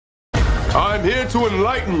I'm here to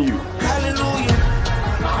enlighten you. Hallelujah.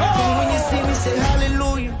 When you see me, say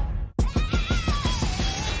hallelujah.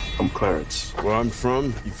 I'm Clarence. Where I'm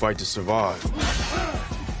from, you fight to survive.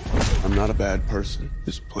 I'm not a bad person,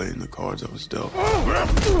 just playing the cards I was dealt.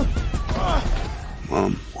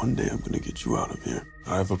 Mom, one day I'm gonna get you out of here.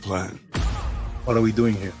 I have a plan. What are we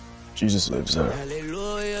doing here? Jesus lives there.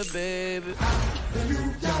 Hallelujah, baby.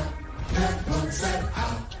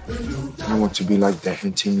 I want to be like that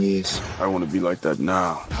in 10 years. I want to be like that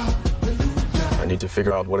now. I need to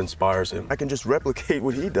figure out what inspires him. I can just replicate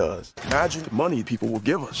what he does. Imagine the money people will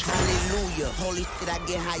give us. Hallelujah. Holy shit, I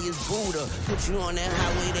get high as Buddha. Put you on that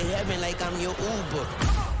highway to heaven like I'm your Uber.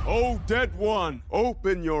 Oh, dead one,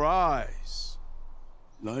 open your eyes.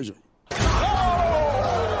 Elijah.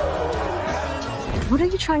 What are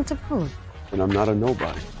you trying to prove? And I'm not a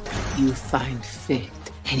nobody. You find faith,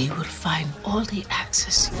 and you will find all the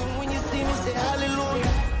answers. When you see me, say hallelujah.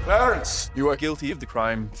 Clarence! You are guilty of the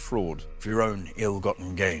crime fraud for your own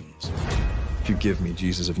ill-gotten gains. If you give me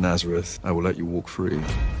Jesus of Nazareth, I will let you walk free.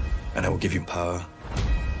 And I will give you power,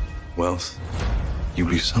 wealth. You'll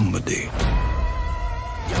be somebody.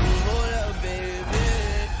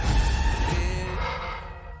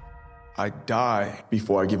 I die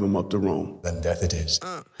before I give him up to Rome. Then death it is.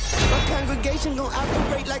 My congregation gon'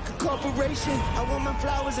 operate like a corporation. I want my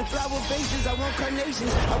flowers and flower vases. I want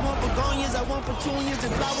carnations. I want begonias. I want petunias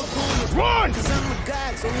and flower coolers. Run! Cause I'm a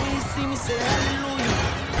God, so when you see me, say hallelujah.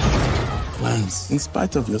 Clarence, in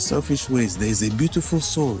spite of your selfish ways, there is a beautiful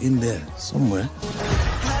soul in there somewhere.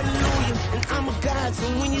 Hallelujah. And I'm a God, so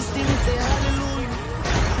when you see me, say hallelujah.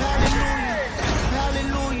 Hallelujah.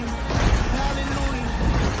 Hallelujah. Hallelujah.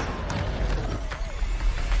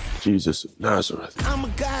 Jesus of Nazareth. I'm a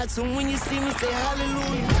God, so when you see me, say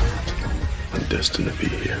hallelujah. I'm destined to be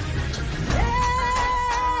here.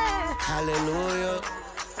 Hallelujah.